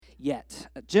yet.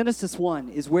 Genesis 1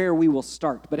 is where we will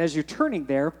start. But as you're turning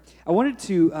there, I wanted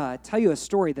to tell you a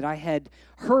story that I had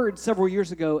heard several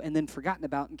years ago and then forgotten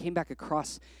about and came back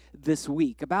across this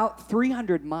week. About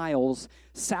 300 miles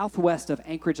southwest of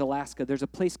Anchorage, Alaska, there's a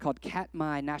place called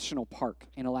Katmai National Park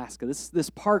in Alaska. This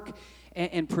park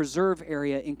and preserve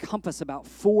area encompass about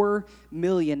 4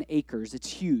 million acres. It's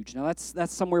huge. Now,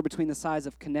 that's somewhere between the size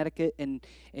of Connecticut and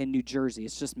New Jersey.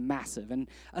 It's just massive. And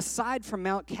aside from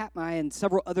Mount Katmai and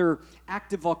several other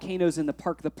active volcanoes in the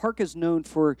park is known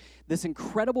for this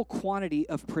incredible quantity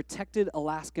of protected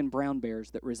Alaskan brown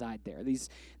bears that reside there.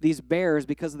 These bears,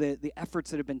 because of the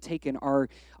efforts that have been taken, are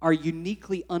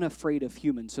uniquely unafraid of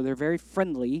humans. So they're very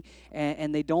friendly,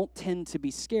 and they don't tend to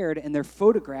be scared, and they're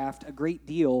photographed a great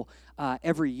deal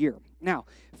every year. Now,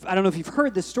 I don't know if you've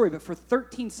heard this story, but for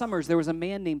 13 summers, there was a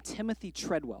man named Timothy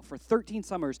Treadwell. For 13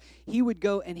 summers, he would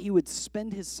go and he would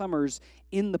spend his summers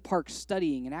in the park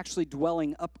studying and actually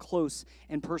dwelling up close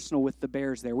and personal with the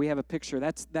bears there. We have a picture.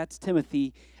 That's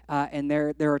Timothy, and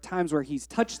there are times where he's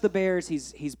touched the bears,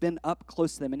 he's been up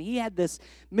close to them, and he had this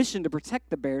mission to protect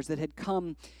the bears that had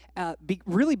come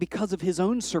really because of his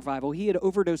own survival. He had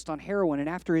overdosed on heroin, and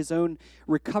after his own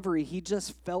recovery, he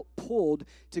just felt pulled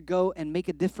to go and make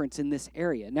a difference in this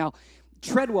area. Now,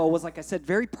 Treadwell was, like I said,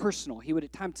 very personal. He would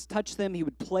at times touch them. He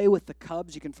would play with the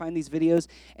cubs. You can find these videos.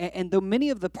 And though many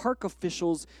of the park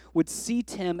officials would see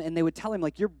Tim and they would tell him,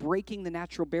 like, you're breaking the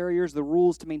natural barriers, the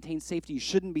rules to maintain safety, you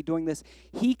shouldn't be doing this,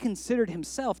 he considered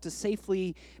himself to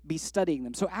safely be studying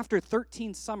them. So after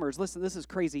 13 summers, listen, this is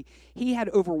crazy, he had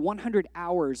over 100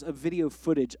 hours of video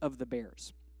footage of the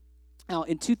bears. Now,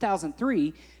 in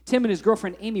 2003, Tim and his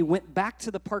girlfriend Amy went back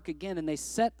to the park again, and they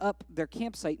set up their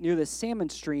campsite near the salmon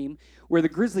stream where the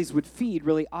grizzlies would feed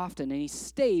really often. And he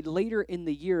stayed later in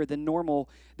the year than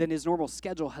his normal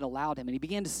schedule had allowed him. And he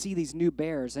began to see these new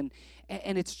bears. And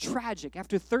it's tragic.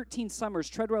 After 13 summers,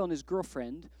 Treadwell and his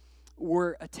girlfriend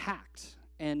were attacked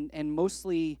and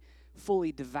mostly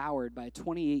fully devoured by a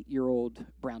 28-year-old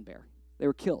brown bear. They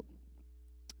were killed.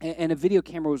 And a video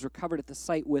camera was recovered at the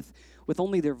site with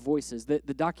only their voices. The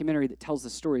documentary that tells the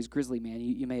story is Grizzly Man.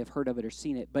 You may have heard of it or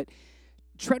seen it. But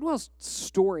Treadwell's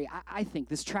story, I think,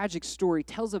 this tragic story,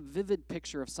 tells a vivid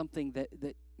picture of something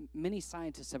that many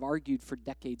scientists have argued for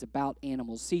decades about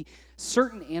animals. See,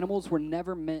 certain animals were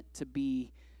never meant to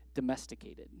be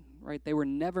domesticated, right? They were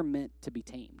never meant to be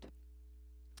tamed.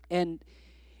 And,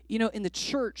 you know, in the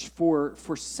church for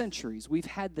centuries, we've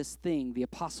had this thing, the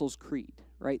Apostles' Creed,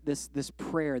 right? This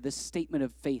prayer, this statement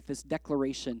of faith, this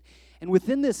declaration. And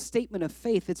within this statement of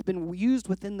faith, it's been used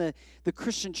within the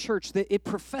Christian church that it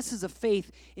professes a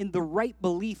faith in the right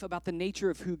belief about the nature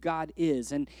of who God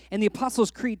is. And the Apostles'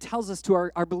 Creed tells us to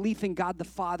our belief in God the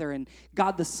Father and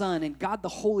God the Son and God the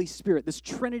Holy Spirit, this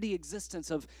Trinity existence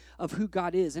of who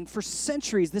God is. And for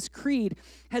centuries, this creed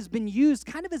has been used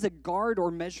kind of as a guard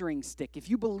or measuring stick. If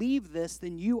you believe this,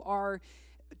 then you are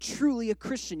truly a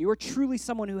Christian. You are truly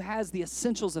someone who has the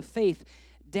essentials of faith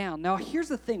down. Now, here's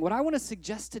the thing. What I want to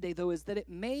suggest today, though, is that it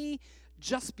may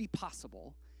just be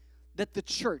possible that the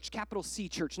church, capital C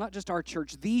church, not just our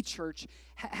church, the church,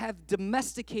 have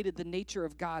domesticated the nature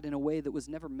of God in a way that was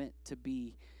never meant to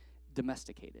be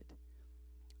domesticated.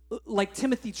 Like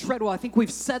Timothy Treadwell, I think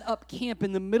we've set up camp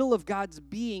in the middle of God's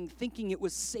being, thinking it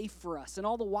was safe for us. And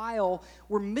all the while,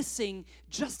 we're missing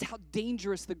just how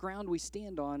dangerous the ground we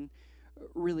stand on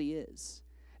really is.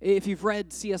 If you've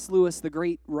read C.S. Lewis, the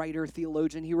great writer,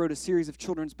 theologian, he wrote a series of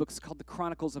children's books called The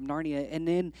Chronicles of Narnia. And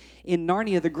then in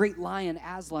Narnia, the great lion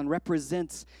Aslan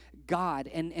represents God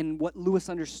and what Lewis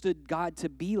understood God to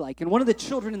be like. And one of the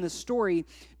children in the story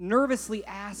nervously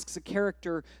asks a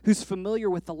character who's familiar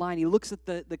with the lion. He looks at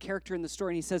the character in the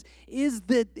story and he says, is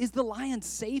the lion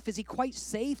safe? Is he quite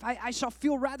safe? I shall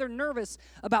feel rather nervous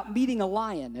about meeting a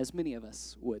lion, as many of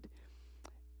us would.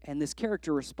 And this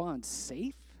character responds,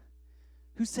 safe?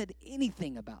 Who said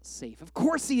anything about safe? Of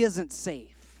course he isn't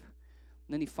safe.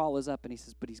 And then he follows up and he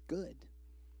says, but he's good.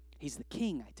 He's the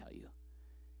king, I tell you.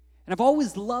 And I've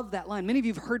always loved that line. Many of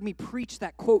you have heard me preach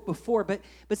that quote before, but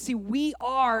see, we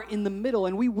are in the middle,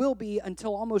 and we will be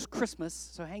until almost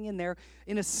Christmas, so hang in there,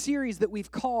 in a series that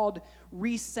we've called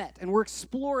Reset. And we're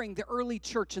exploring the early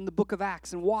church in the book of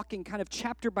Acts and walking kind of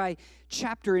chapter by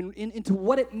chapter into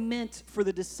what it meant for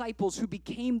the disciples who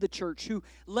became the church, who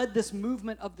led this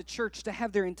movement of the church to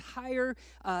have their entire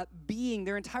being,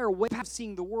 their entire way of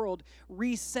seeing the world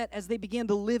reset as they began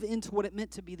to live into what it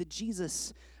meant to be the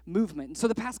Jesus movement. And so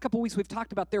the past couple weeks we've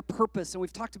talked about their purpose and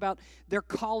we've talked about their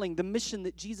calling, the mission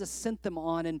that Jesus sent them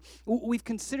on, and we've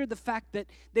considered the fact that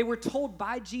they were told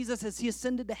by Jesus as he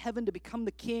ascended to heaven to become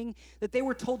the king, that they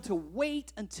were told to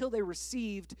wait until they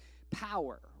received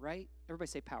power, right? Everybody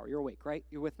say power. You're awake, right?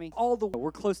 You're with me?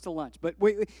 We're close to lunch. But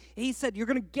he said, you're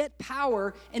going to get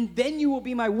power, and then you will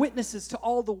be my witnesses to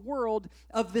all the world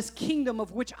of this kingdom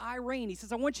of which I reign. He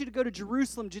says, I want you to go to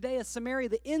Jerusalem, Judea, Samaria,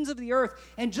 the ends of the earth,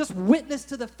 and just witness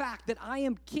to the fact that I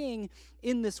am king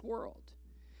in this world.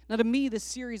 Now, to me, this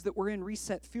series that we're in,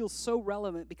 Reset, feels so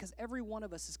relevant because every one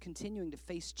of us is continuing to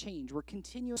face change. We're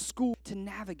continuing school to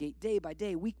navigate day by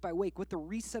day, week by week, what the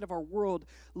reset of our world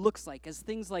looks like as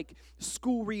things like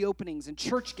school reopenings and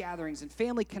church gatherings and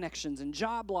family connections and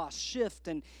job loss shift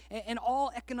and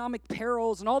all economic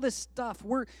perils and all this stuff.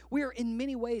 We are in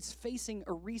many ways facing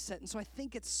a reset. And so I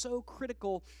think it's so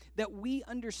critical that we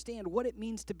understand what it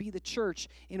means to be the church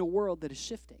in a world that is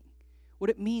shifting. What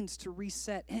it means to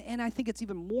reset. And I think it's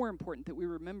even more important that we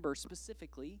remember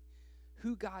specifically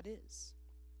who God is.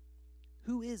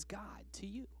 Who is God to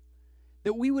you?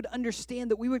 That we would understand,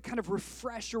 that we would kind of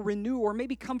refresh or renew or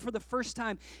maybe come for the first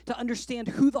time to understand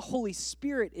who the Holy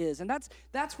Spirit is. And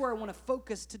that's where I want to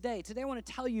focus today. Today I want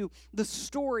to tell you the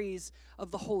stories of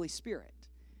the Holy Spirit.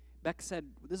 Beck said,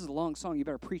 this is a long song, you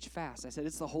better preach fast. I said,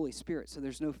 it's the Holy Spirit, so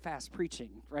there's no fast preaching,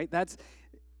 right?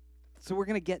 So we're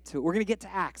going to get to it. We're going to get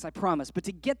to Acts, I promise. But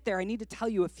to get there, I need to tell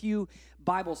you a few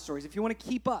Bible stories. If you want to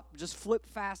keep up, just flip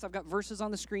fast. I've got verses on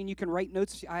the screen. You can write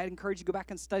notes. I encourage you to go back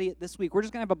and study it this week. We're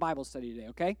just going to have a Bible study today,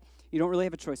 okay? You don't really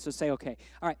have a choice, so say okay.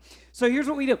 All right, so here's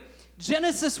what we do.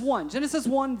 Genesis 1,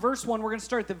 verse 1, we're going to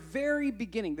start at the very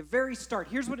beginning, the very start.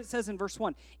 Here's what it says in verse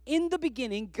 1. In the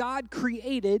beginning, God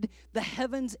created the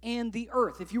heavens and the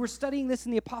earth. If you were studying this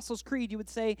in the Apostles' Creed, you would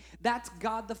say that's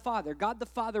God the Father. God the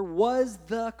Father was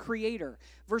the creator.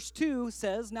 Verse 2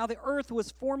 says, now the earth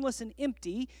was formless and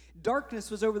empty,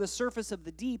 darkness was over the surface of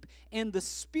the deep, and the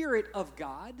Spirit of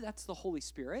God, that's the Holy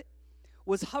Spirit,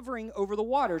 was hovering over the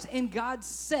waters. And God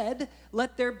said,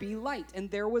 let there be light. And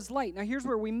there was light. Now here's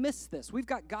where we miss this. We've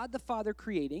got God the Father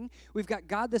creating. We've got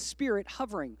God the Spirit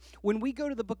hovering. When we go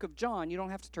to the book of John, you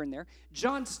don't have to turn there.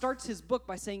 John starts his book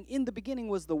by saying, in the beginning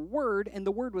was the Word, and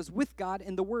the Word was with God,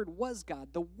 and the Word was God.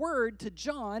 The Word to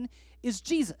John is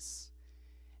Jesus.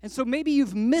 And so maybe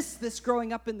you've missed this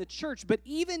growing up in the church, but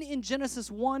even in Genesis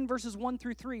 1, verses 1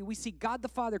 through 3, we see God the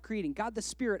Father creating, God the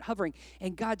Spirit hovering,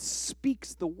 and God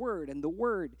speaks the Word, and the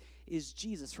Word is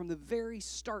Jesus. From the very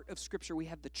start of Scripture, we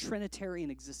have the Trinitarian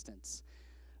existence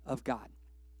of God.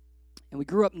 And we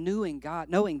grew up knowing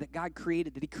that God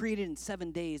created, that He created in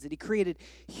 7 days, that He created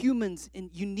humans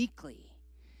uniquely.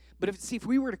 But if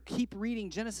we were to keep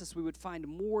reading Genesis, we would find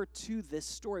more to this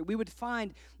story. We would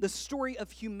find the story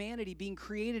of humanity being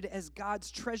created as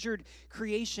God's treasured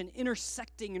creation,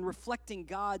 intersecting and reflecting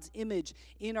God's image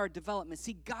in our development.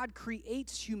 See, God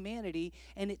creates humanity,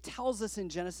 and it tells us in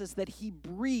Genesis that He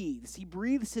breathes. He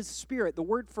breathes His Spirit. The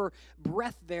word for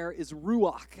breath there is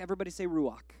ruach. Everybody say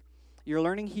ruach. You're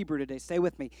learning Hebrew today. Stay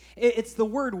with me. It's the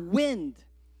word wind.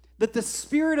 That the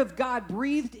Spirit of God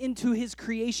breathed into His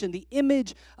creation. The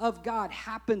image of God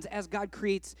happens as God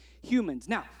creates humans.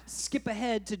 Now, skip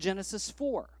ahead to Genesis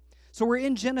 4. So we're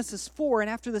in Genesis 4, and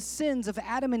after the sins of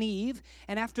Adam and Eve,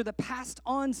 and after the passed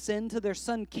on sin to their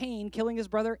son Cain, killing his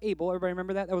brother Abel, everybody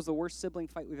remember that? That was the worst sibling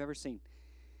fight we've ever seen.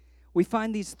 We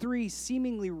find these three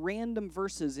seemingly random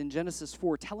verses in Genesis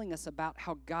 4 telling us about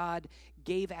how God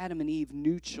gave Adam and Eve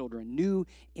new children, new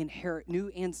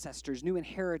ancestors, new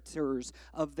inheritors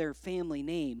of their family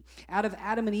name. Out of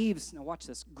Adam and Eve's, now watch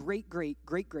this,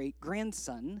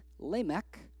 great-great-great-great-grandson,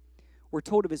 Lamech, we're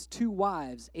told of his two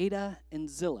wives, Adah and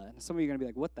Zillah. And some of you are going to be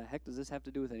like, what the heck does this have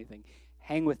to do with anything?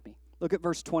 Hang with me. Look at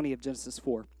verse 20 of Genesis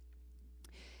 4.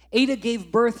 Adah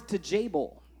gave birth to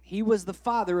Jabal. He was the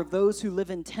father of those who live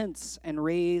in tents and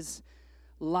raise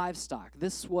livestock.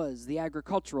 This was the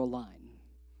agricultural line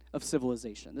of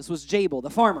civilization. This was Jabal, the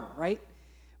farmer, right?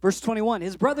 Verse 21,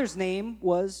 his brother's name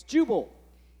was Jubal.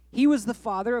 He was the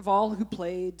father of all who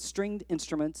played stringed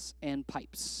instruments and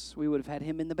pipes. We would have had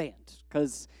him in the band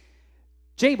because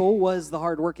Jabal was the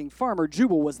hardworking farmer.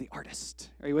 Jubal was the artist.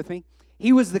 Are you with me?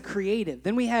 He was the creative.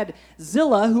 Then we had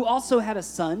Zillah, who also had a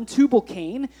son,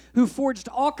 Tubal-Cain, who forged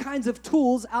all kinds of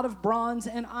tools out of bronze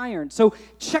and iron. So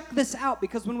check this out,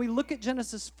 because when we look at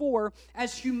Genesis 4,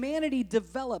 as humanity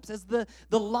develops, as the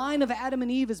line of Adam and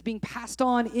Eve is being passed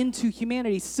on into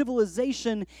humanity,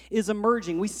 civilization is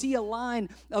emerging. We see a line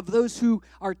of those who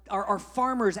are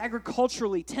farmers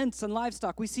agriculturally, tents and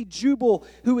livestock. We see Jubal,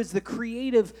 who is the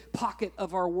creative pocket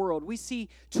of our world. We see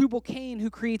Tubal-Cain, who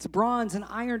creates bronze and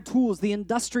iron tools, the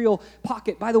industrial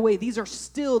pocket. By the way, these are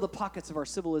still the pockets of our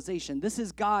civilization. This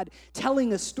is God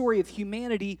telling a story of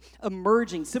humanity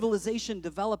emerging, civilization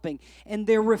developing, and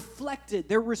they're reflected,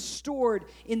 they're restored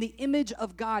in the image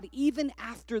of God even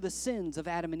after the sins of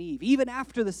Adam and Eve, even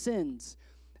after the sins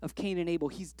of Cain and Abel.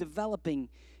 He's developing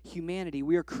humanity.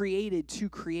 We are created to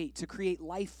create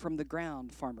life from the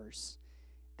ground, farmers.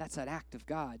 That's an act of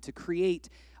God, to create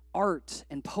art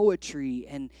and poetry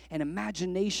and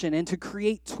imagination, and to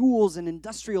create tools and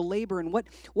industrial labor and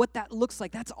what that looks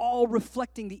like. That's all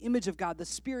reflecting the image of God, the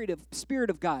spirit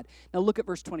of God. Now look at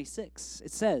verse 26.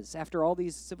 It says, after all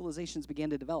these civilizations began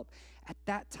to develop, at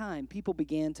that time people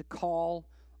began to call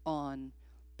on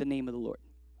the name of the Lord.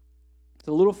 It's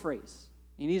a little phrase.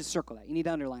 You need to circle that. You need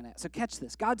to underline that. So catch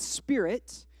this. God's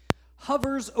Spirit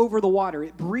hovers over the water.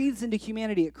 It breathes into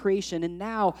humanity at creation. And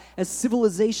now, as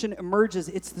civilization emerges,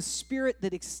 it's the Spirit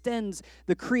that extends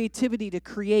the creativity to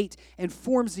create and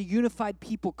forms a unified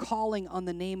people calling on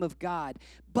the name of God.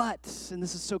 But, and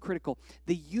this is so critical,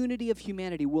 the unity of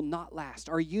humanity will not last.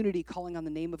 Our unity calling on the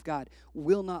name of God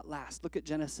will not last. Look at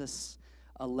Genesis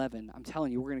 11. I'm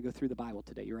telling you, we're going to go through the Bible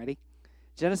today. You ready?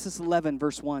 Genesis 11,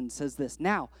 verse 1 says this.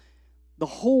 Now, the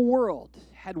whole world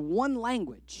had one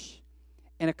language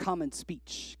and a common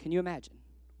speech. Can you imagine?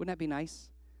 Wouldn't that be nice?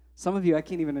 Some of you, I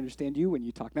can't even understand you when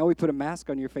you talk. Now we put a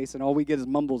mask on your face and all we get is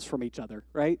mumbles from each other,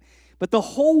 right? But the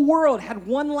whole world had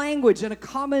one language and a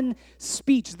common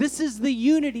speech. This is the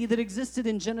unity that existed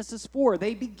in Genesis 4.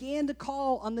 They began to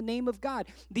call on the name of God,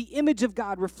 the image of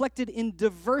God reflected in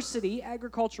diversity,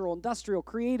 agricultural, industrial,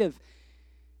 creative,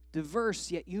 diverse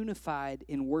yet unified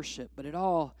in worship. But it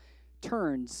all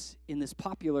turns in this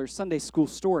popular Sunday school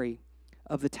story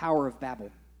of the Tower of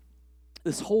Babel.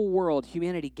 This whole world,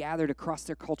 humanity gathered across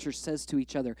their culture, says to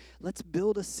each other, let's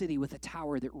build a city with a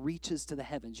tower that reaches to the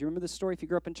heavens. You remember this story if you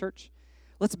grew up in church?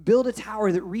 Let's build a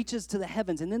tower that reaches to the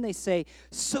heavens. And then they say,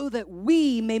 so that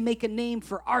we may make a name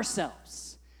for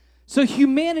ourselves. So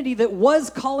humanity that was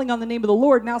calling on the name of the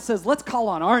Lord now says, let's call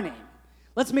on our name.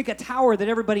 Let's make a tower that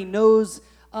everybody knows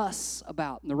us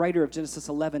about. And the writer of Genesis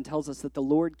 11 tells us that the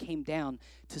Lord came down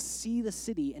to see the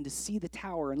city and to see the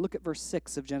tower. And look at verse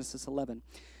 6 of Genesis 11.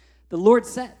 The Lord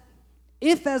said,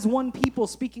 if as one people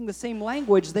speaking the same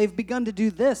language they've begun to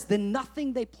do this, then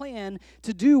nothing they plan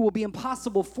to do will be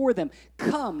impossible for them.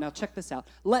 Come, now check this out.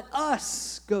 Let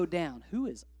us go down. Who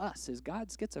is us? Is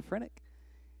God schizophrenic?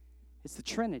 It's the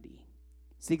Trinity.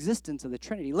 It's the existence of the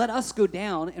Trinity. Let us go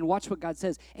down and watch what God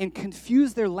says and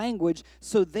confuse their language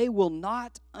so they will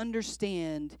not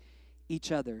understand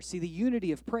each other. See, the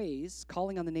unity of praise,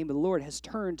 calling on the name of the Lord, has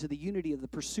turned to the unity of the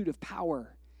pursuit of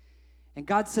power. And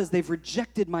God says they've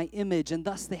rejected my image, and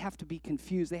thus they have to be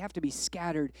confused. They have to be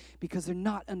scattered because they're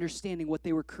not understanding what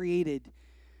they were created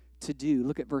to do.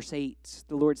 Look at verse 8.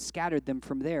 The Lord scattered them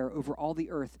from there over all the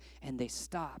earth, and they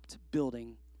stopped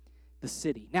building the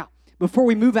city. Now, before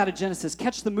we move out of Genesis,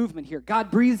 catch the movement here.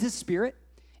 God breathes his Spirit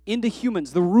into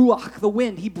humans, the ruach, the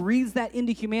wind. He breathes that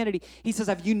into humanity. He says,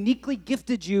 I've uniquely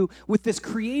gifted you with this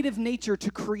creative nature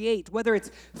to create, whether it's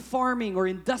farming or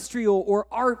industrial or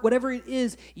art, whatever it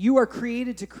is, you are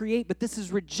created to create. But this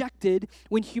is rejected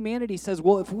when humanity says,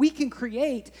 well, if we can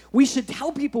create, we should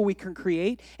tell people we can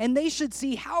create, and they should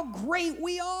see how great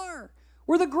we are.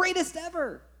 We're the greatest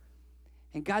ever.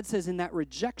 And God says in that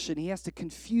rejection, he has to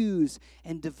confuse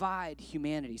and divide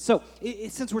humanity. So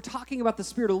since we're talking about the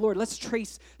Spirit of the Lord, let's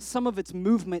trace some of its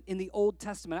movement in the Old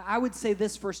Testament. I would say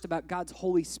this first about God's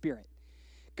Holy Spirit.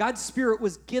 God's Spirit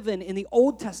was given in the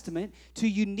Old Testament to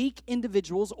unique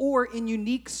individuals or in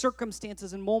unique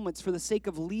circumstances and moments for the sake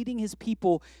of leading his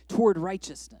people toward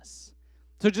righteousness.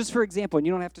 So just for example, and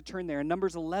you don't have to turn there, in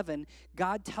Numbers 11,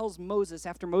 God tells Moses,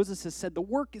 after Moses has said, the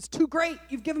work is too great,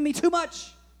 you've given me too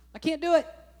much. I can't do it.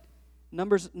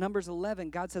 Numbers 11,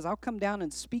 God says, I'll come down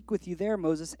and speak with you there,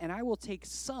 Moses, and I will take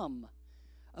some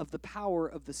of the power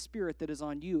of the Spirit that is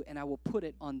on you, and I will put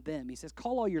it on them. He says,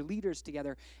 call all your leaders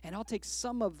together, and I'll take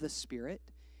some of the Spirit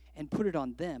and put it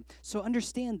on them. So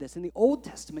understand this. In the Old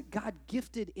Testament, God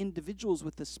gifted individuals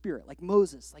with the Spirit, like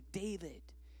Moses, like David.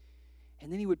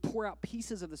 And then he would pour out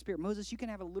pieces of the Spirit. Moses, you can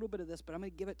have a little bit of this, but I'm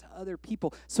going to give it to other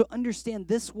people. So understand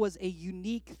this was a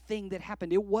unique thing that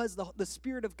happened. It was the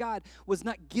Spirit of God was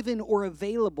not given or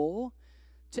available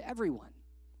to everyone.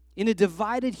 In a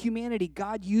divided humanity,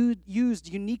 God used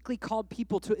uniquely called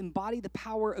people to embody the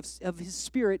power of his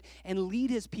Spirit and lead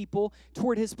his people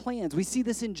toward his plans. We see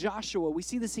this in Joshua. We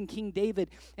see this in King David.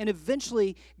 And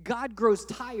eventually, God grows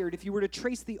tired. If you were to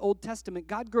trace the Old Testament,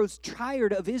 God grows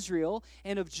tired of Israel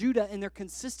and of Judah and their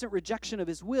consistent rejection of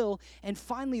his will. And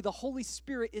finally, the Holy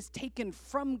Spirit is taken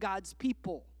from God's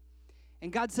people.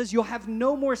 And God says, you'll have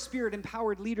no more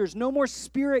Spirit-empowered leaders, no more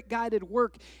Spirit-guided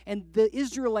work. And the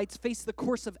Israelites faced the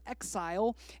course of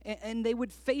exile, and they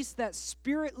would face that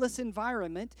spiritless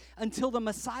environment until the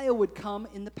Messiah would come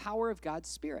in the power of God's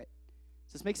Spirit.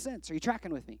 Does this make sense? Are you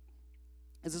tracking with me?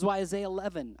 This is why Isaiah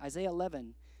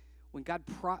 11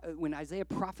 when Isaiah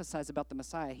prophesies about the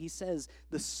Messiah, he says,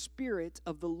 the Spirit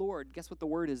of the Lord. Guess what the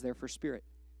word is there for spirit?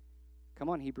 Come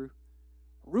on, Hebrew.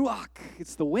 Ruach.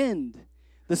 It's the wind.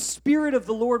 The Spirit of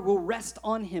the Lord will rest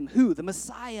on him. Who? The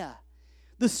Messiah.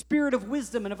 The Spirit of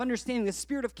wisdom and of understanding, the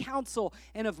Spirit of counsel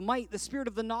and of might, the Spirit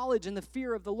of the knowledge and the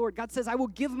fear of the Lord. God says, I will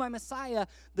give my Messiah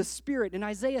the Spirit. In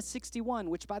Isaiah 61,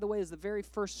 which, by the way, is the very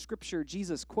first scripture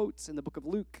Jesus quotes in the book of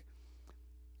Luke,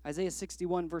 Isaiah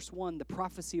 61, verse 1, the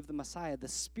prophecy of the Messiah, the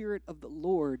Spirit of the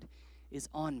Lord is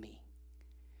on me.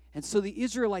 And so the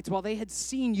Israelites, while they had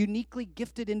seen uniquely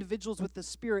gifted individuals with the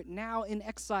Spirit, now in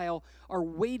exile, are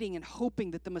waiting and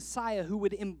hoping that the Messiah, who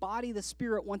would embody the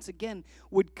Spirit once again,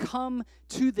 would come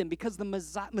to them, because the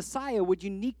Messiah would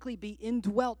uniquely be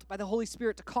indwelt by the Holy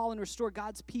Spirit to call and restore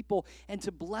God's people and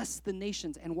to bless the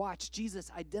nations. And watch, Jesus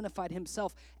identified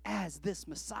himself as this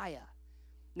Messiah.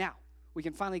 Now, we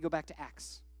can finally go back to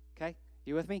Acts, okay?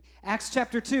 You with me? Acts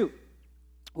chapter 2.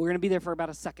 We're going to be there for about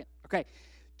a second, okay?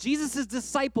 Jesus'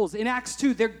 disciples in Acts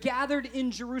 2, they're gathered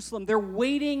in Jerusalem. They're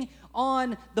waiting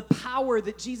on the power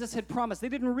that Jesus had promised. They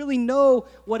didn't really know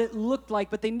what it looked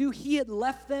like, but they knew he had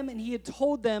left them and he had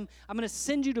told them, I'm going to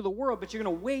send you to the world, but you're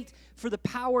going to wait for the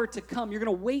power to come. You're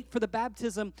going to wait for the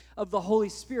baptism of the Holy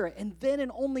Spirit. And then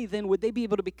and only then would they be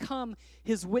able to become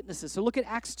his witnesses. So look at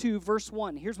Acts 2, verse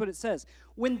 1. Here's what it says.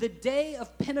 When the day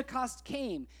of Pentecost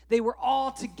came, they were all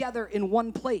together in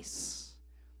one place.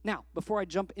 Now, before I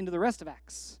jump into the rest of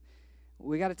Acts,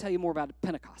 we got to tell you more about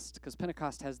Pentecost, because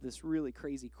Pentecost has this really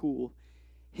crazy, cool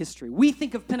history. We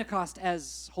think of Pentecost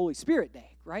as Holy Spirit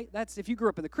Day, right? That's, if you grew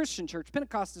up in the Christian church,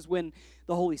 Pentecost is when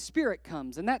the Holy Spirit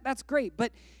comes, and that's great,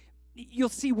 but you'll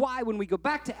see why when we go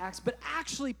back to Acts. But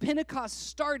actually, Pentecost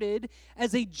started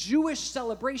as a Jewish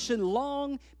celebration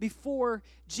long before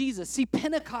Jesus. See,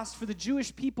 Pentecost for the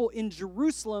Jewish people in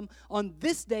Jerusalem on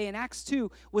this day in Acts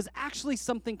 2 was actually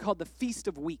something called the Feast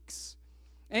of Weeks.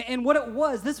 And what it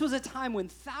was, this was a time when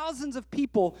thousands of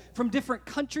people from different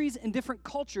countries and different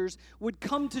cultures would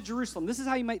come to Jerusalem. This is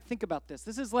how you might think about this.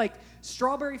 This is like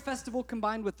Strawberry Festival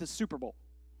combined with the Super Bowl.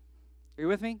 Are you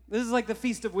with me? This is like the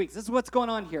Feast of Weeks. This is what's going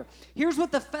on here. Here's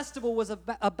what the festival was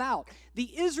about.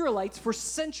 The Israelites, for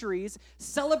centuries,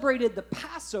 celebrated the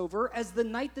Passover as the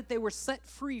night that they were set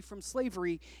free from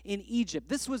slavery in Egypt.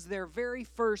 This was their very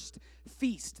first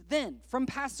feast. Then, from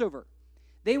Passover,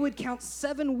 they would count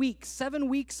 7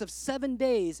 weeks of 7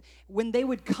 days, when they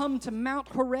would come to Mount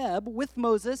Horeb with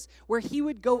Moses, where he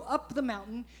would go up the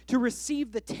mountain to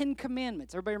receive the 10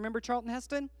 Commandments. Everybody remember Charlton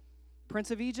Heston? Prince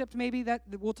of Egypt, maybe? That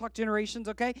we'll talk generations,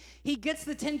 okay? He gets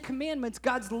the 10 Commandments,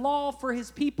 God's law for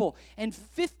his people. And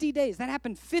 50 days, that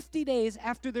happened 50 days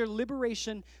after their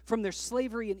liberation from their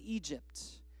slavery in Egypt,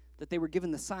 that they were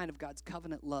given the sign of God's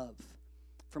covenant love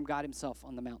from God himself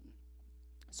on the mountain.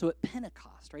 So at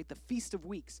Pentecost, right, the Feast of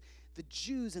Weeks, the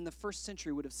Jews in the first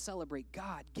century would have celebrated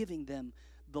God giving them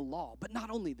the law. But not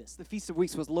only this, the Feast of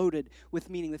Weeks was loaded with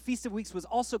meaning. The Feast of Weeks was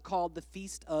also called the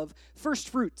Feast of First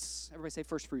Fruits. Everybody say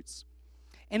first fruits.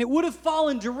 And it would have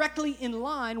fallen directly in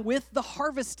line with the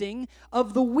harvesting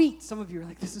of the wheat. Some of you are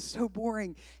like, this is so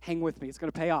boring. Hang with me, it's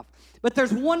going to pay off. But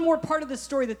there's one more part of this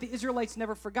story that the Israelites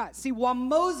never forgot. See, while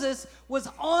Moses was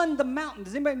on the mountain,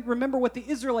 does anybody remember what the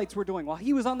Israelites were doing while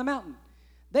he was on the mountain?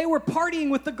 They were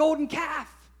partying with the golden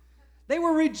calf. They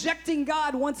were rejecting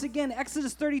God once again.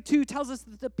 Exodus 32 tells us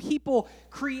that the people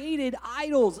created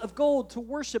idols of gold to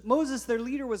worship. Moses, their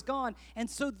leader, was gone. And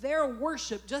so their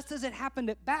worship, just as it happened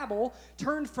at Babel,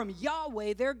 turned from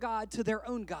Yahweh, their God, to their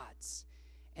own gods.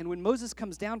 And when Moses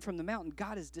comes down from the mountain,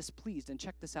 God is displeased. And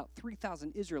check this out,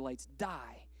 3,000 Israelites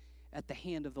die at the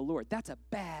hand of the Lord. That's a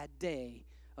bad day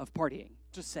of partying,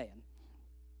 just saying.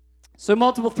 So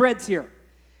multiple threads here.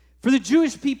 For the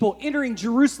Jewish people entering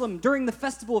Jerusalem during the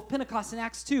festival of Pentecost in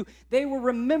Acts 2, they were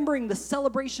remembering the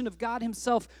celebration of God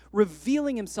himself,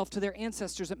 revealing himself to their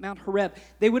ancestors at Mount Horeb.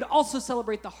 They would also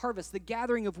celebrate the harvest, the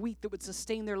gathering of wheat that would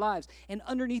sustain their lives. And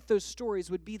underneath those stories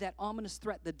would be that ominous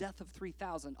threat, the death of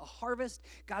 3,000. A harvest,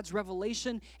 God's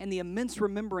revelation, and the immense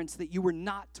remembrance that you were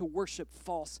not to worship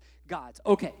false gods.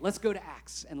 Okay, let's go to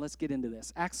Acts and let's get into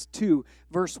this. Acts 2,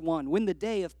 verse 1. When the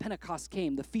day of Pentecost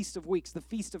came, the Feast of Weeks, the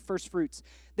Feast of First Fruits,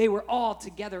 they were all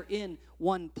together in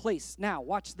one place. Now,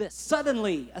 watch this.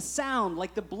 Suddenly, a sound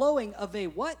like the blowing of a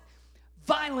what?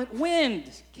 Violent wind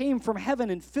came from heaven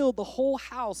and filled the whole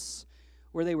house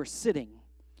where they were sitting.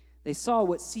 They saw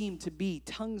what seemed to be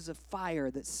tongues of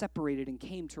fire that separated and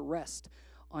came to rest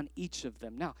on each of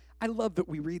them. Now, I love that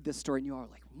we read this story and you are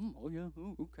like, oh yeah,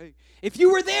 oh, okay. If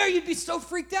you were there, you'd be so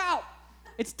freaked out.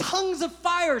 It's tongues of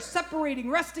fire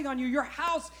separating, resting on you. Your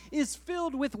house is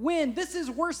filled with wind. This is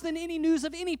worse than any news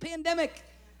of any pandemic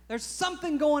There's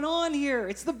something going on here.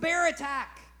 It's the bear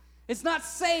attack. It's not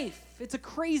safe. It's a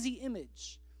crazy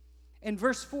image. In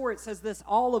verse 4, it says this,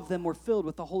 all of them were filled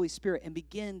with the Holy Spirit and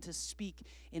began to speak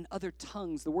in other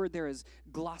tongues. The word there is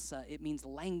glossa. It means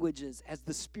languages as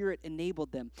the Spirit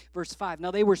enabled them. Verse 5,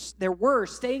 now there were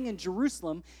staying in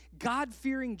Jerusalem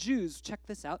God-fearing Jews, check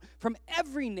this out, from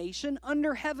every nation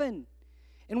under heaven.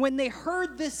 And when they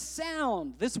heard this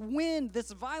sound, this wind,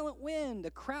 this violent wind,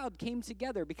 a crowd came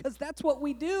together because that's what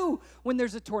we do when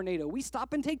there's a tornado. We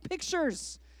stop and take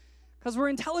pictures because we're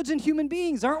intelligent human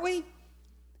beings, aren't we?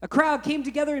 A crowd came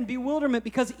together in bewilderment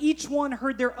because each one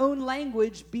heard their own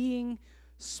language being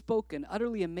spoken.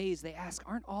 Utterly amazed, they asked,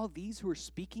 aren't all these who are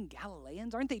speaking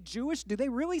Galileans? Aren't they Jewish? Do they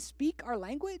really speak our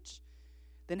language?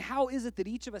 Then how is it that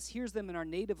each of us hears them in our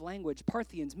native language?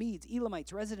 Parthians, Medes,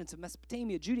 Elamites, residents of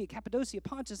Mesopotamia, Judea, Cappadocia,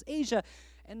 Pontus, Asia,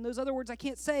 and those other words I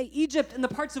can't say, Egypt and the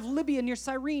parts of Libya near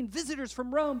Cyrene, visitors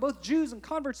from Rome, both Jews and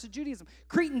converts to Judaism,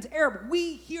 Cretans, Arab,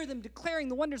 we hear them declaring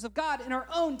the wonders of God in our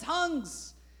own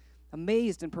tongues.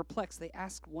 Amazed and perplexed, they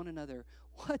asked one another,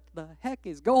 what the heck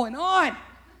is going on?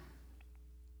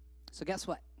 So guess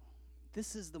what?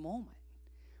 This is the moment,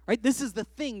 right? This is the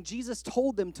thing Jesus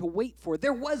told them to wait for.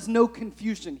 There was no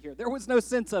confusion here. There was no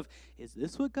sense of, is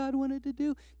this what God wanted to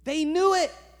do? They knew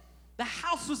it. The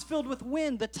house was filled with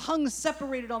wind. The tongues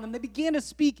separated on them. They began to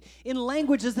speak in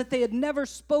languages that they had never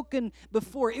spoken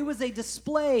before. It was a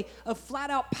display of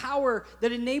flat-out power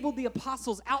that enabled the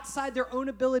apostles outside their own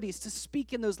abilities to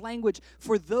speak in those languages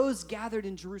for those gathered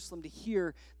in Jerusalem to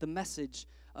hear the message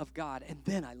of God. And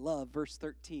then I love verse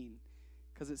 13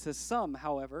 because it says, some,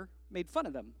 however, made fun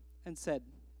of them and said,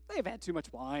 they've had too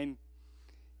much wine.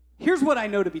 Here's what I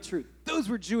know to be true. Those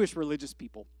were Jewish religious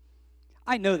people.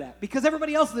 I know that because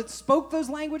everybody else that spoke those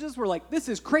languages were like, this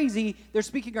is crazy. They're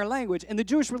speaking our language. And the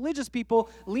Jewish religious people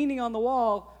leaning on the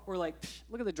wall were like,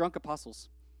 look at the drunk apostles.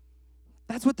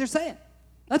 That's what they're saying.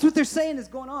 That's what they're saying is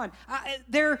going on.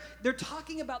 They're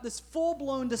talking about this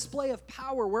full-blown display of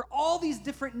power where all these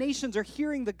different nations are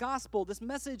hearing the gospel, this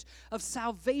message of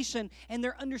salvation, and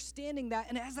they're understanding that.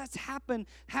 And as that's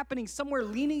happening somewhere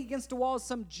leaning against a wall is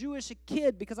some Jewish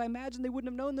kid, because I imagine they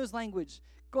wouldn't have known those language,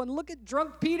 going, look at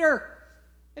drunk Peter.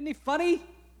 Isn't he funny?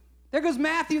 There goes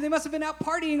Matthew. They must have been out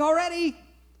partying already.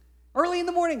 Early in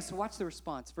the morning. So watch the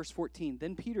response. Verse 14.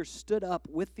 Then Peter stood up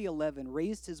with the 11,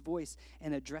 raised his voice,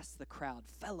 and addressed the crowd.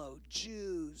 Fellow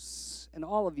Jews, and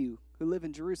all of you who live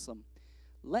in Jerusalem,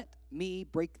 let me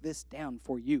break this down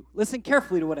for you. Listen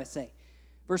carefully to what I say.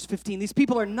 Verse 15. These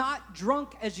people are not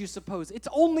drunk as you suppose. It's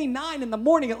only 9 in the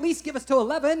morning. At least give us to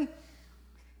 11.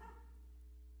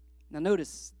 Now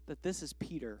notice that this is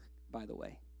Peter, by the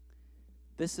way.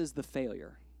 This is the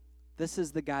failure. This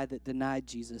is the guy that denied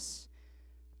Jesus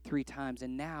 3 times.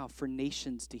 And now for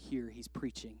nations to hear, he's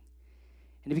preaching.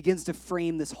 And he begins to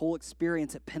frame this whole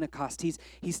experience at Pentecost.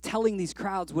 He's telling these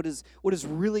crowds what is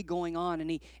really going on.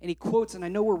 And he quotes, and I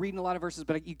know we're reading a lot of verses,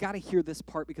 but you got to hear this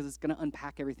part because it's going to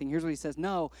unpack everything. Here's what he says.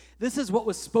 No, this is what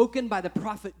was spoken by the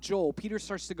prophet Joel. Peter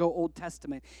starts to go Old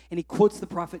Testament, and he quotes the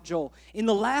prophet Joel. In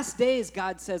the last days,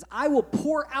 God says, I will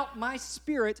pour out my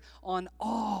spirit on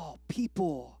all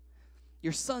people.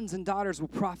 Your sons and daughters will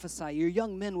prophesy. Your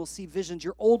young men will see visions.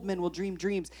 Your old men will dream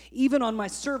dreams. Even on my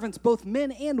servants, both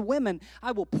men and women,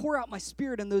 I will pour out my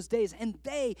spirit in those days, and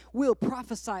they will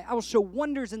prophesy. I will show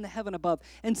wonders in the heaven above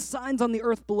and signs on the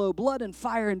earth below, blood and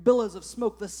fire and billows of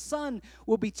smoke. The sun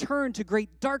will be turned to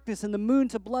great darkness and the moon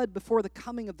to blood before the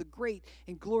coming of the great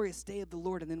and glorious day of the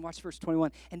Lord. And then watch verse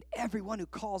 21. And everyone who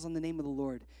calls on the name of the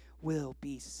Lord will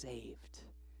be saved.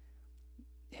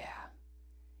 Yeah.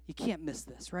 You can't miss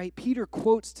this, right? Peter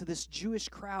quotes to this Jewish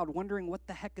crowd wondering what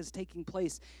the heck is taking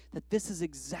place, that this is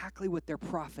exactly what their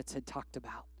prophets had talked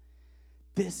about.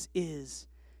 This is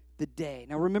the day.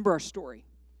 Now remember our story.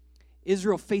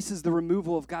 Israel faces the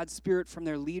removal of God's Spirit from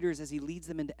their leaders as he leads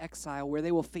them into exile, where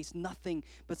they will face nothing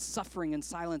but suffering and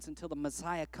silence until the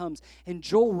Messiah comes. And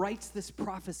Joel writes this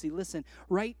prophecy, listen,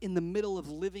 right in the middle of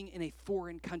living in a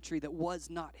foreign country that was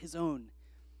not his own.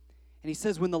 And he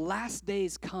says, when the last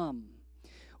days come,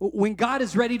 when God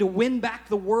is ready to win back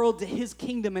the world to his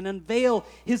kingdom and unveil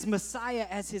his Messiah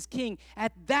as his king,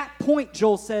 at that point,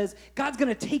 Joel says, God's going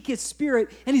to take his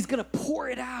Spirit and he's going to pour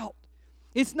it out.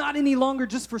 It's not any longer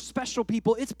just for special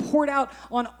people. It's poured out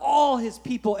on all his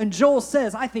people. And Joel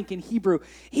says, I think in Hebrew,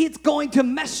 it's going to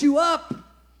mess you up.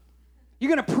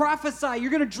 You're going to prophesy.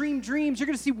 You're going to dream dreams. You're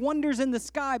going to see wonders in the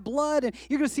sky, blood, and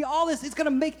you're going to see all this. It's going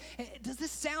to make, does this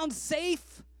sound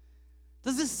safe?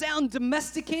 Does this sound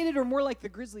domesticated or more like the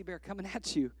grizzly bear coming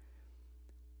at you?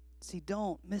 See,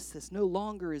 don't miss this. No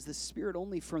longer is the Spirit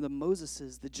only for the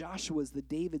Moseses, the Joshuas, the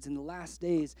Davids. In the last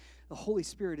days, the Holy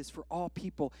Spirit is for all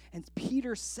people. And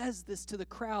Peter says this to the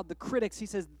crowd, the critics. He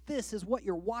says, this is what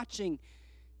you're watching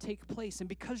take place. And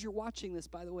because you're watching this,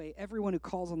 by the way, everyone who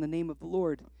calls on the name of the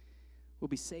Lord will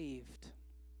be saved.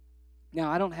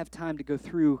 Now, I don't have time to go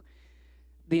through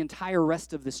the entire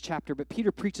rest of this chapter, but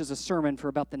Peter preaches a sermon for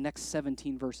about the next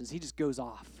 17 verses. He just goes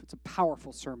off. It's a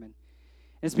powerful sermon.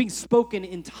 And it's being spoken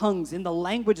in tongues, in the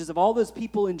languages of all those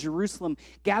people in Jerusalem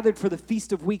gathered for the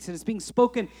Feast of Weeks. And it's being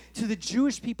spoken to the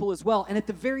Jewish people as well. And at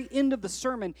the very end of the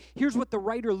sermon, here's what the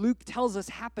writer Luke tells us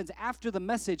happens after the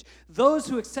message. Those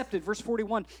who accepted, verse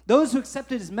 41, those who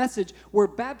accepted his message were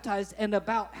baptized, and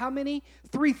about how many?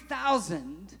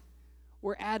 3,000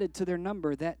 were added to their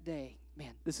number that day.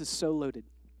 Man, this is so loaded.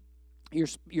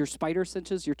 Your spider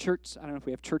senses, your church, I don't know if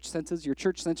we have church senses, your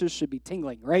church senses should be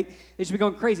tingling, right? They should be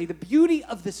going crazy. The beauty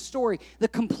of this story, the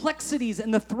complexities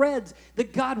and the threads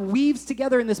that God weaves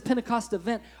together in this Pentecost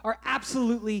event are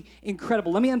absolutely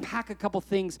incredible. Let me unpack a couple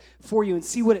things for you and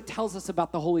see what it tells us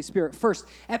about the Holy Spirit. First,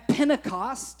 at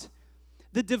Pentecost,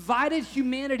 the divided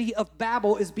humanity of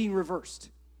Babel is being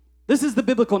reversed. This is the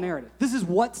biblical narrative. This is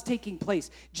what's taking place.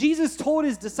 Jesus told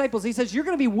his disciples, he says, you're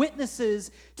going to be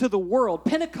witnesses to the world.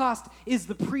 Pentecost is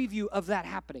the preview of that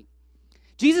happening.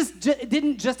 Jesus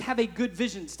didn't just have a good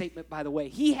vision statement, by the way.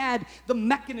 He had the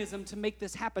mechanism to make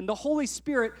this happen. The Holy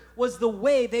Spirit was the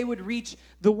way they would reach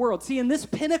the world. See, in this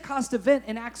Pentecost event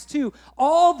in Acts 2,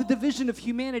 all the division of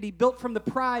humanity built from the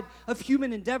pride of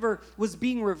human endeavor was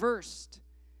being reversed.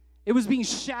 It was being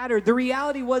shattered. The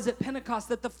reality was at Pentecost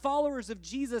that the followers of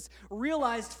Jesus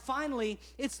realized finally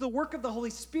it's the work of the Holy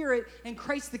Spirit and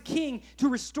Christ the King to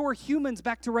restore humans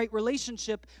back to right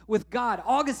relationship with God.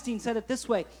 Augustine said it this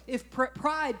way, if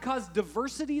pride caused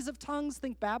diversities of tongues,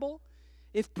 think Babel.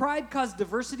 If pride caused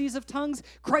diversities of tongues,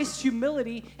 Christ's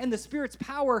humility and the Spirit's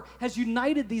power has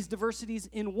united these diversities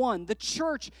in one. The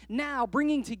church now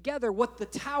bringing together what the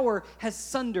tower has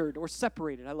sundered or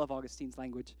separated. I love Augustine's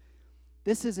language.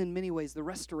 This is in many ways the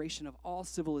restoration of all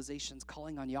civilizations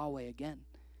calling on Yahweh again.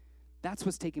 That's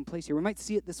what's taking place here. We might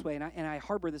see it this way, and I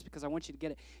harbor this because I want you to get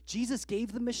it. Jesus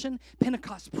gave the mission.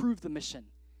 Pentecost proved the mission.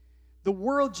 The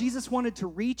world Jesus wanted to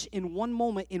reach in one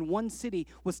moment in one city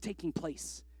was taking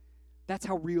place. That's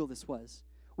how real this was.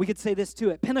 We could say this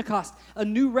too. At Pentecost, a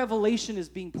new revelation is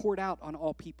being poured out on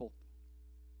all people.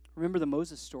 Remember the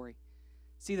Moses story.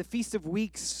 See, the Feast of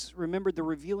Weeks remembered the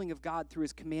revealing of God through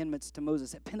his commandments to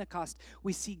Moses. At Pentecost,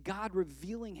 we see God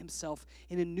revealing himself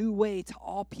in a new way to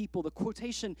all people. The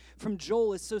quotation from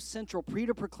Joel is so central.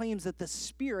 Peter proclaims that the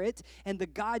Spirit and the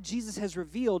God Jesus has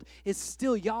revealed is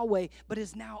still Yahweh, but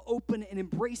is now open and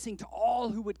embracing to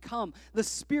all who would come. The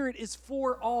Spirit is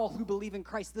for all who believe in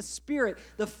Christ. The Spirit,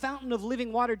 the fountain of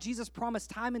living water Jesus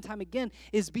promised time and time again,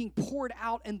 is being poured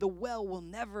out, and the well will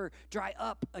never dry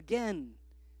up again.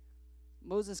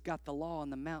 Moses got the law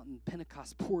on the mountain.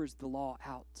 Pentecost pours the law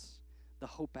out, the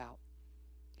hope out.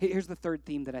 Here's the third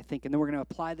theme that I think, and then we're going to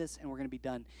apply this and we're going to be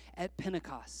done. At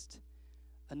Pentecost,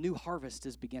 a new harvest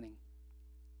is beginning.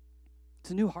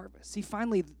 It's a new harvest. See,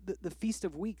 finally, the Feast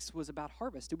of Weeks was about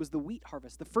harvest. It was the wheat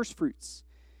harvest, the first fruits.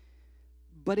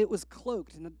 But it was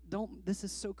cloaked, and this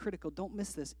is so critical, don't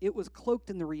miss this. It was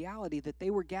cloaked in the reality that they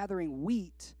were gathering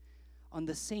wheat on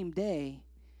the same day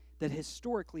that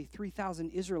historically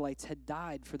 3,000 Israelites had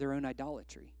died for their own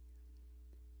idolatry.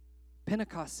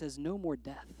 Pentecost says no more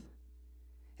death.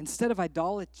 Instead of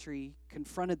idolatry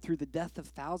confronted through the death of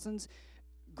thousands,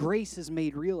 grace is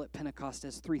made real at Pentecost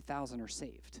as 3,000 are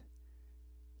saved.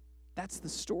 That's the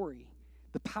story,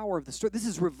 the power of the story. This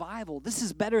is revival. This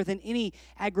is better than any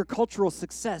agricultural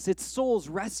success. It's souls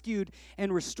rescued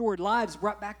and restored, lives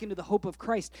brought back into the hope of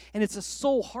Christ, and it's a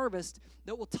soul harvest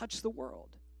that will touch the world.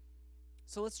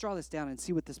 So let's draw this down and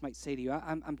see what this might say to you.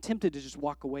 I'm tempted to just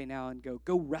walk away now and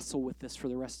go wrestle with this for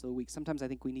the rest of the week. Sometimes I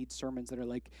think we need sermons that are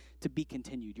like, to be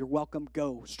continued. You're welcome,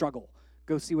 go, struggle.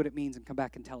 Go see what it means and come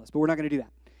back and tell us. But we're not going to do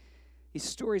that. These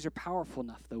stories are powerful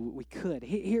enough, though, we could.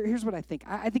 Here's what I think.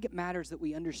 I think it matters that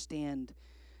we understand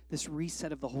this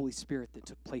reset of the Holy Spirit that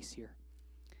took place here.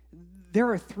 There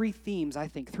are three themes, I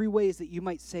think, three ways that you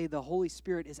might say the Holy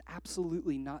Spirit is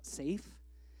absolutely not safe,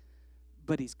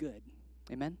 but he's good.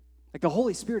 Amen? Like the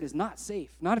Holy Spirit is not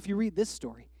safe, not if you read this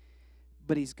story,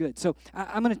 but he's good. So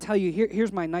I'm going to tell you,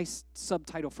 here's my nice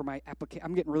subtitle for my application.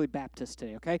 I'm getting really Baptist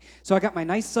today, okay? So I got my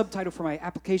nice subtitle for my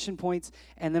application points,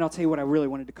 and then I'll tell you what I really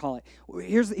wanted to call it.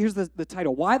 Here's the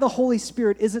title, Why the Holy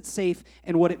Spirit Isn't Safe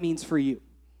and What It Means for You.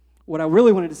 What I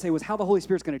really wanted to say was how the Holy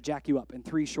Spirit's going to jack you up in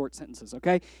 3 short sentences,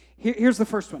 okay? Here's the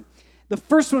first one. The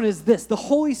first one is this: the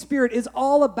Holy Spirit is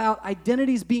all about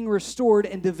identities being restored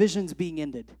and divisions being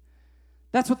ended.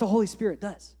 That's what the Holy Spirit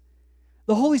does.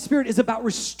 The Holy Spirit is about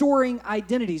restoring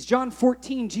identities. John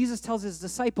 14, Jesus tells his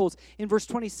disciples in verse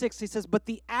 26, he says, "But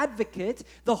the advocate,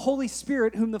 the Holy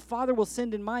Spirit, whom the Father will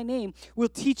send in my name, will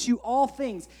teach you all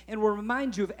things and will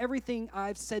remind you of everything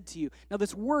I've said to you." Now,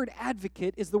 this word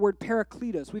advocate is the word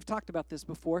parakletos. We've talked about this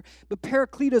before, but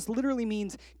parakletos literally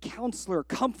means counselor,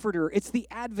 comforter. It's the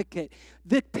advocate.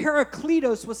 The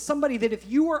parakletos was somebody that if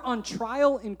you were on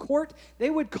trial in court, they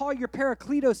would call your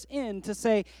parakletos in to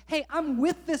say, "Hey, I'm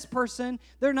with this person.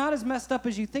 They're not as messed up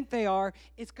as you think they are.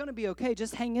 It's going to be okay.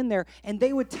 Just hang in there." And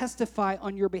they would testify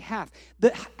on your behalf.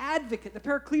 The advocate, the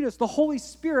parakletos, the Holy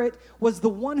Spirit was the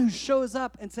one who shows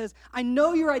up and says, "I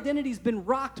know your identity's been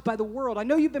rocked by the world. I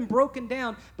know you've been broken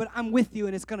down, but I'm with you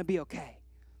and it's going to be okay.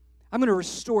 I'm going to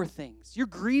restore things. You're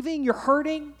grieving, you're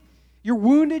hurting, you're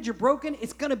wounded, you're broken.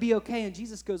 It's going to be okay." And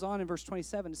Jesus goes on in verse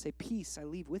 27 to say, "Peace I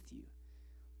leave with you."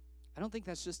 I don't think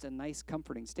that's just a nice,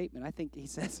 comforting statement. I think he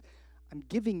says, "I'm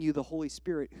giving you the Holy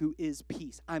Spirit who is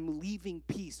peace. I'm leaving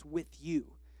peace with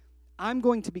you. I'm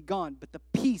going to be gone, but the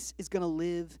peace is going to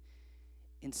live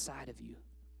inside of you."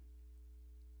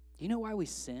 Do you know why we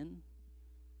sin?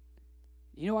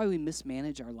 Do you know why we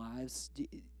mismanage our lives? Do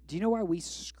you know why we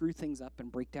screw things up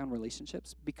and break down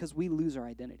relationships? Because we lose our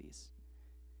identities.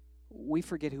 We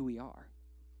forget who we are.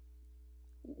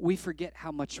 We forget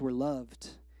how much we're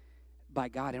loved by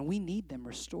God, and we need them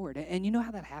restored. And you know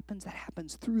how that happens? That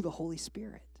happens through the Holy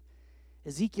Spirit.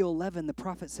 Ezekiel 11, the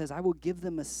prophet says, "I will give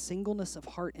them a singleness of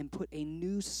heart and put a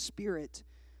new spirit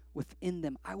within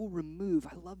them. I will remove,"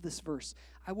 I love this verse,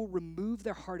 "I will remove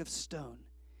their heart of stone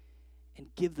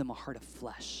and give them a heart of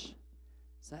flesh."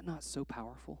 Is that not so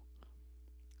powerful?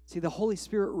 See, the Holy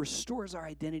Spirit restores our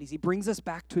identities. He brings us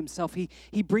back to himself. He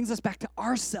brings us back to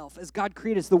ourself as God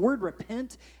created us. The word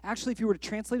repent, actually, if you were to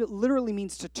translate it, literally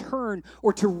means to turn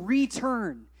or to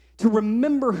return, to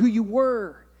remember who you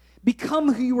were,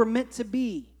 become who you were meant to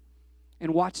be.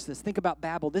 And watch this. Think about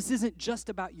Babel. This isn't just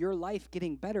about your life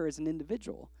getting better as an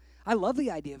individual. I love the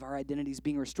idea of our identities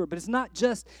being restored, but it's not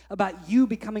just about you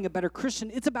becoming a better Christian.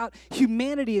 It's about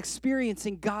humanity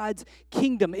experiencing God's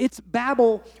kingdom. It's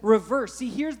Babel reversed.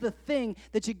 See, here's the thing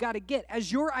that you got to get.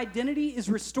 As your identity is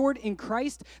restored in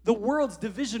Christ, the world's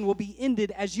division will be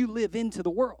ended as you live into the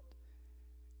world.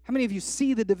 How many of you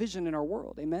see the division in our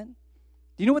world? Amen?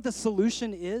 Do you know what the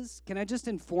solution is? Can I just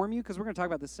inform you, because we're going to talk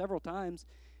about this several times.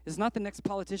 It's not the next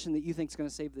politician that you think is going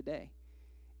to save the day.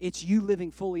 It's you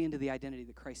living fully into the identity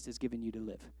that Christ has given you to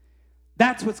live.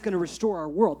 That's what's going to restore our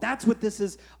world. That's what this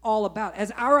is all about.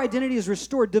 As our identity is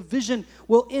restored, division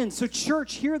will end. So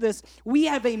church, hear this. We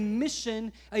have a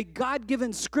mission, a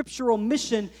God-given scriptural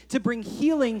mission to bring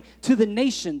healing to the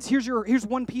nations. Here's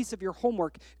one piece of your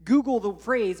homework. Google the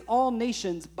phrase all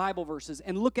nations Bible verses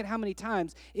and look at how many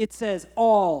times it says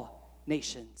all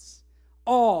nations.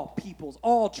 All peoples,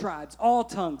 all tribes, all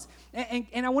tongues.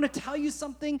 And I want to tell you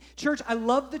something, church. I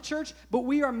love the church, but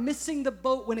we are missing the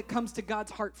boat when it comes to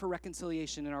God's heart for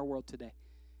reconciliation in our world today.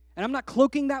 And I'm not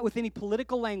cloaking that with any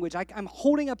political language. I'm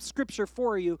holding up scripture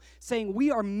for you, saying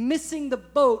we are missing the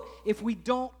boat if we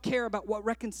don't care about what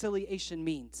reconciliation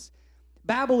means.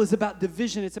 Babel is about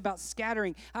division. It's about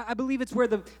scattering. I believe it's where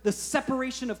the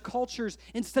separation of cultures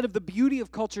instead of the beauty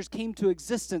of cultures came to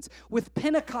existence. With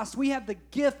Pentecost, we have the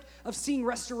gift of seeing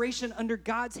restoration under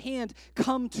God's hand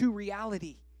come to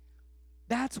reality.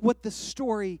 That's what the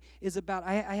story is about.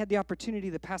 I had the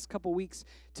opportunity the past couple weeks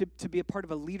to be a part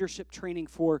of a leadership training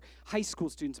for high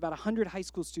school students, about 100 high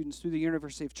school students through the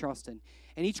University of Charleston.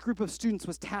 And each group of students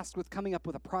was tasked with coming up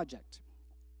with a project.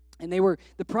 And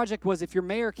the project was, if your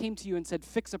mayor came to you and said,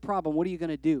 "Fix a problem, what are you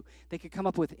going to do?" They could come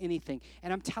up with anything.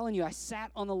 And I'm telling you, I sat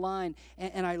on the line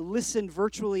and I listened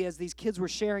virtually as these kids were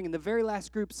sharing. And the very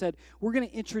last group said, "We're going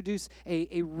to introduce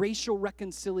a racial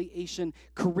reconciliation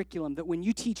curriculum that when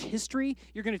you teach history,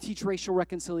 you're going to teach racial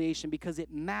reconciliation because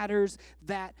it matters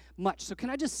that much." So can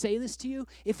I just say this to you?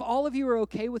 If all of you are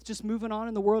okay with just moving on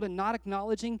in the world and not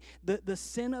acknowledging the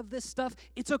sin of this stuff,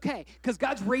 it's okay because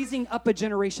God's raising up a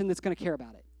generation that's going to care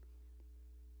about it.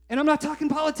 And I'm not talking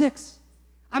politics.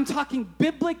 I'm talking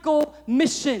biblical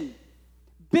mission,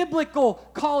 biblical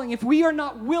calling. If we are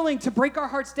not willing to break our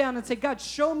hearts down and say, "God,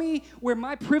 show me where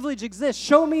my privilege exists.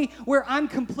 Show me where I'm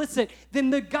complicit,"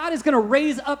 then God is going to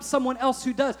raise up someone else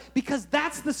who does, because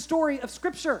that's the story of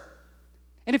Scripture.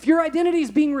 And if your identity is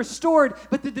being restored,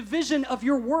 but the division of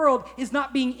your world is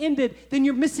not being ended, then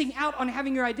you're missing out on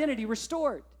having your identity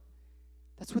restored.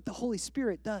 That's what the Holy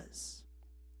Spirit does.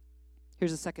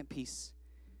 Here's the second piece.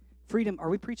 Freedom. Are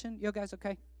we preaching? You guys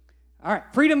okay? All right,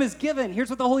 freedom is given. Here's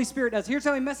what the Holy Spirit does. Here's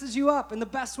how he messes you up in the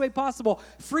best way possible.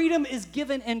 Freedom is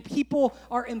given and people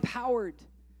are empowered.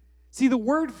 See, the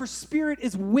word for spirit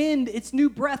is wind. It's new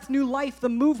breath, new life, the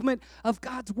movement of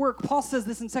God's work. Paul says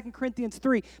this in 2 Corinthians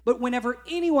 3. But whenever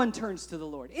anyone turns to the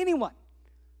Lord, anyone,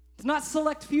 it's not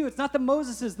select few, it's not the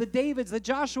Moseses, the Davids, the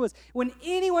Joshuas. When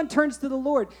anyone turns to the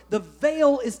Lord, the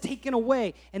veil is taken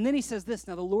away. And then he says this,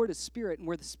 now the Lord is spirit, and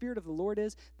where the spirit of the Lord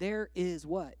is, there is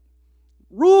what?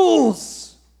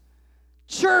 Rules.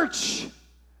 Church.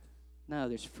 No,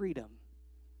 there's freedom.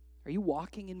 Are you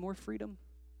walking in more freedom?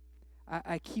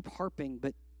 I keep harping,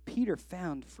 but Peter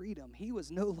found freedom. He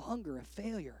was no longer a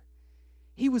failure.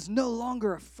 He was no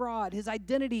longer a fraud. His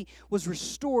identity was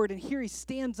restored, and here he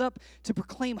stands up to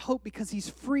proclaim hope because he's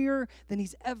freer than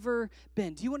he's ever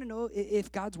been. Do you want to know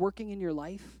if God's working in your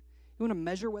life? You want to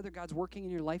measure whether God's working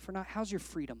in your life or not? How's your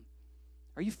freedom?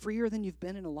 Are you freer than you've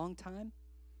been in a long time?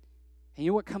 And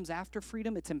you know what comes after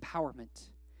freedom? It's empowerment.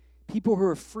 People who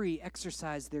are free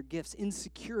exercise their gifts.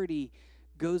 Insecurity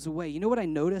goes away. You know what I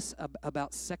notice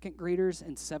about second graders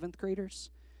and seventh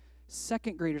graders?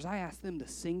 Second graders, I ask them to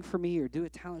sing for me or do a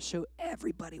talent show.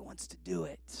 Everybody wants to do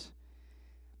it.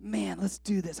 Man, let's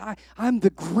do this. I'm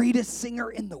the greatest singer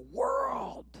in the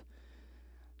world.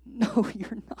 No,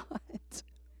 you're not.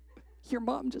 Your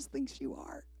mom just thinks you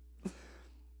are.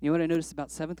 You know what I noticed about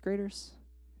seventh graders?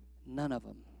 None of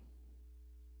them.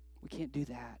 We can't do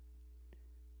that.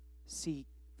 See,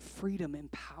 freedom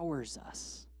empowers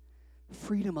us.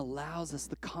 Freedom allows us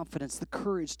the confidence, the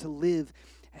courage to live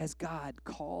as God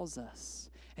calls us.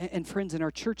 And friends, in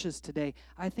our churches today,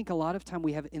 I think a lot of time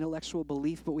we have intellectual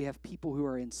belief, but we have people who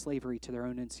are in slavery to their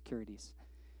own insecurities.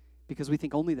 Because we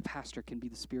think only the pastor can be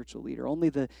the spiritual leader. Only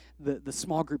the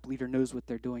small group leader knows what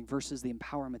they're doing versus the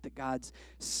empowerment that God's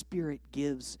Spirit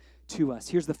gives to us.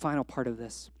 Here's the final part of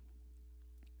this.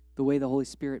 The way the Holy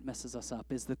Spirit messes us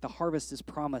up is that the harvest is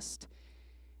promised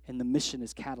and the mission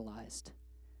is catalyzed.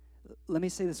 Let me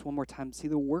say this one more time. See,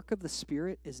 the work of the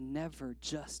Spirit is never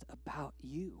just about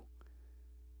you.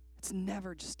 It's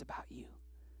never just about you.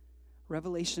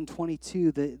 Revelation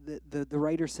 22, the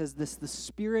writer says this, the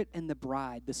Spirit and the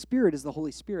bride. The Spirit is the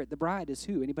Holy Spirit. The bride is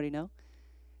who? Anybody know?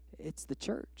 It's the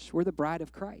church. We're the bride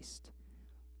of Christ.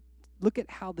 Look at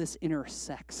how this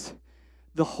intersects.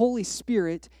 The Holy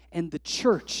Spirit and the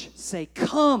church say,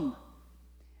 come.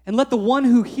 And let the one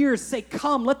who hears say,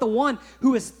 come. Let the one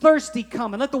who is thirsty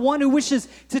come. And let the one who wishes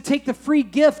to take the free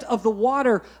gift of the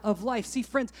water of life. See,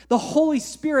 friends, the Holy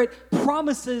Spirit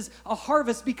promises a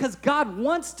harvest because God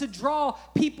wants to draw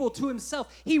people to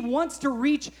himself. He wants to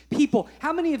reach people.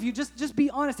 How many of you, just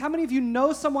be honest, how many of you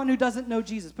know someone who doesn't know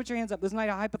Jesus? Put your hands up. This is not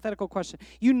a hypothetical question.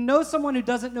 You know someone who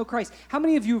doesn't know Christ. How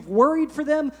many of you have worried for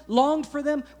them, longed for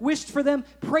them, wished for them,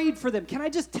 prayed for them? Can I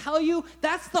just tell you,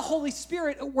 that's the Holy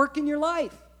Spirit at work in your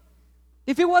life.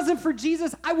 If it wasn't for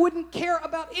Jesus, I wouldn't care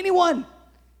about anyone.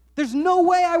 There's no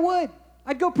way I would.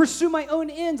 I'd go pursue my own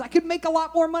ends. I could make a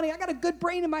lot more money. I got a good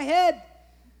brain in my head.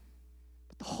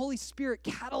 But the Holy Spirit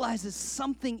catalyzes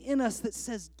something in us that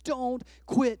says, don't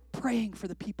quit praying for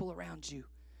the people around you.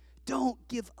 Don't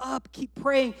give up. Keep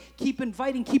praying. Keep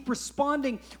inviting. Keep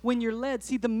responding when you're led.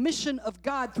 See, the mission of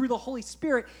God through the Holy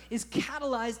Spirit is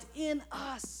catalyzed in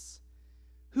us.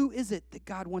 Who is it that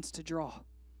God wants to draw?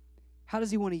 How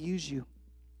does he want to use you?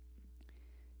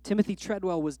 Timothy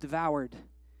Treadwell was devoured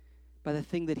by the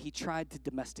thing that he tried to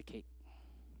domesticate.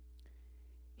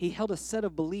 He held a set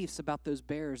of beliefs about those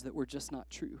bears that were just not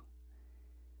true.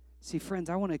 See,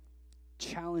 friends, I want to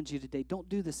challenge you today. Don't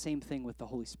do the same thing with the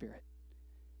Holy Spirit.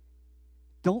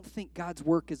 Don't think God's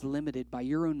work is limited by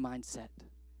your own mindset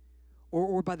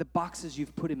or by the boxes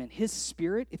you've put him in. His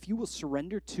Spirit, if you will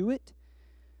surrender to it,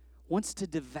 wants to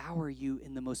devour you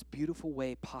in the most beautiful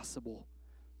way possible.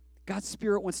 God's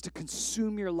Spirit wants to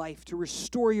consume your life, to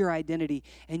restore your identity,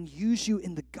 and use you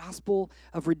in the gospel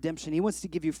of redemption. He wants to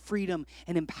give you freedom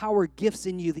and empower gifts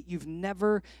in you that you've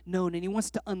never known. And he wants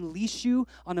to unleash you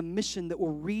on a mission that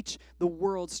will reach the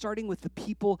world, starting with the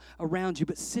people around you.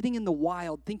 But sitting in the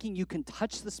wild, thinking you can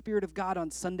touch the Spirit of God on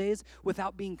Sundays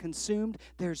without being consumed,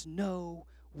 there's no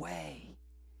way.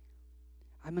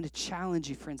 I'm going to challenge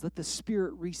you, friends. Let the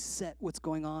Spirit reset what's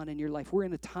going on in your life. We're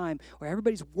in a time where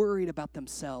everybody's worried about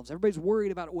themselves. Everybody's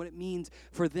worried about what it means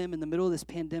for them in the middle of this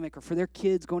pandemic or for their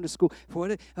kids going to school.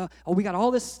 We got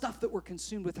all this stuff that we're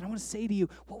consumed with. And I want to say to you,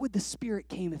 what would the Spirit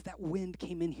came if that wind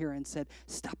came in here and said,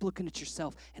 stop looking at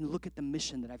yourself and look at the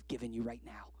mission that I've given you right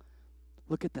now.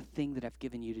 Look at the thing that I've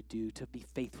given you to do, to be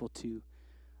faithful to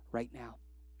right now.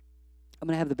 I'm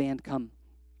going to have the band come.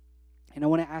 And I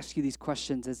want to ask you these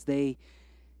questions as they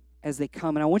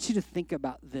come. And I want you to think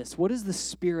about this. What is the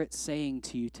Spirit saying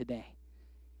to you today?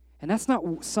 And that's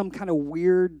not some kind of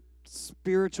weird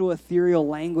spiritual ethereal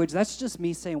language. That's just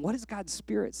me saying, what is God's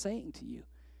Spirit saying to you?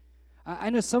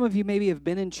 I know some of you maybe have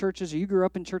been in churches, or you grew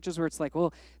up in churches where it's like,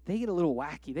 well, they get a little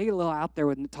wacky. They get a little out there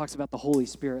when it talks about the Holy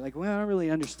Spirit. Like, well, I don't really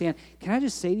understand. Can I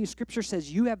just say to you, Scripture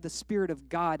says you have the Spirit of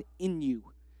God in you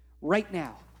right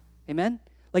now. Amen?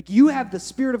 Like, you have the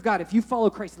Spirit of God, if you follow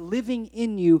Christ, living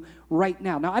in you right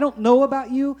now. Now, I don't know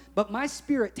about you, but my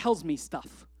spirit tells me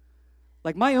stuff.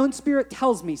 Like, my own spirit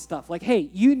tells me stuff. Like, hey,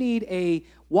 you need a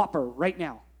Whopper right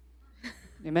now.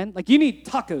 Amen? Like, you need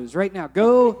tacos right now.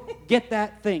 Go get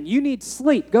that thing. You need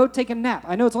sleep. Go take a nap.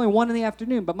 I know it's only 1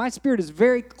 PM, but my spirit is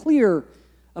very clear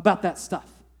about that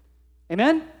stuff.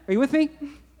 Amen? Are you with me?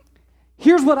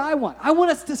 Here's what I want. I want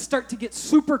us to start to get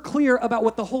super clear about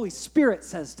what the Holy Spirit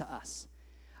says to us.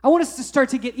 I want us to start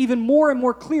to get even more and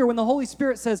more clear when the Holy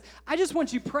Spirit says, I just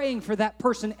want you praying for that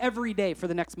person every day for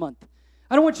the next month.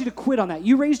 I don't want you to quit on that.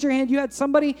 You raised your hand. You had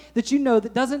somebody that you know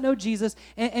that doesn't know Jesus,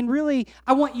 and really,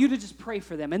 I want you to just pray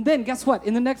for them. And then, guess what?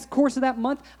 In the next course of that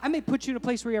month, I may put you in a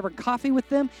place where you're having coffee with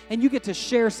them, and you get to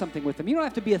share something with them. You don't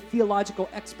have to be a theological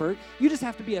expert. You just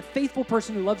have to be a faithful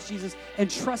person who loves Jesus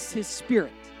and trusts His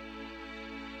Spirit.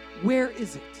 Where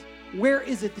is it? Where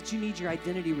is it that you need your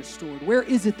identity restored? Where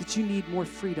is it that you need more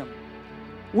freedom?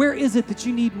 Where is it that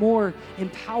you need more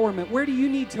empowerment? Where do you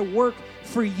need to work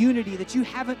for unity that you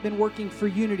haven't been working for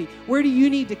unity? Where do you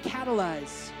need to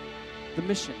catalyze the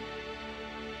mission?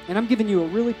 And I'm giving you a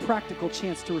really practical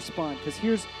chance to respond, because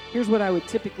here's what I would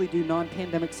typically do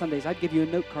non-pandemic Sundays. I'd give you a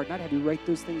note card, and I'd have you write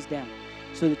those things down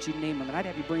so that you name them, and I'd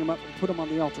have you bring them up and put them on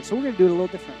the altar. So we're going to do it a little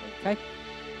differently, okay?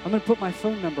 I'm going to put my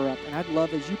phone number up, and I'd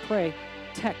love, as you pray,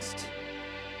 text.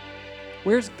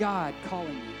 Where's God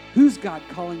calling you? Who's God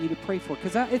calling you to pray for?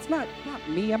 Because it's not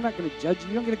me. I'm not going to judge you.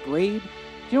 You don't get a grade.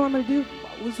 You know what I'm going to do?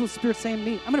 This is what the Spirit's saying to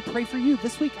me. I'm going to pray for you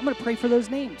this week. I'm going to pray for those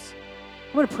names.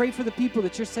 I'm going to pray for the people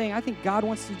that you're saying, I think God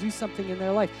wants to do something in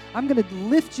their life. I'm going to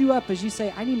lift you up as you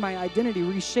say, I need my identity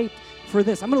reshaped for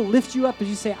this. I'm going to lift you up as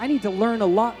you say, I need to learn a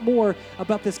lot more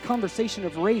about this conversation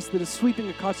of race that is sweeping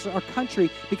across our country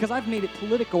because I've made it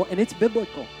political and it's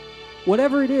biblical.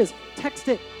 Whatever it is, text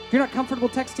it. If you're not comfortable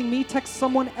texting me, text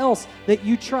someone else that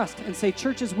you trust and say,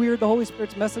 church is weird, the Holy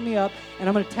Spirit's messing me up, and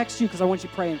I'm going to text you because I want you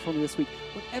praying for me this week.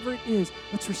 Whatever it is,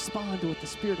 let's respond to what the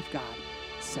Spirit of God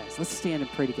says. Let's stand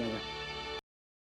and pray together.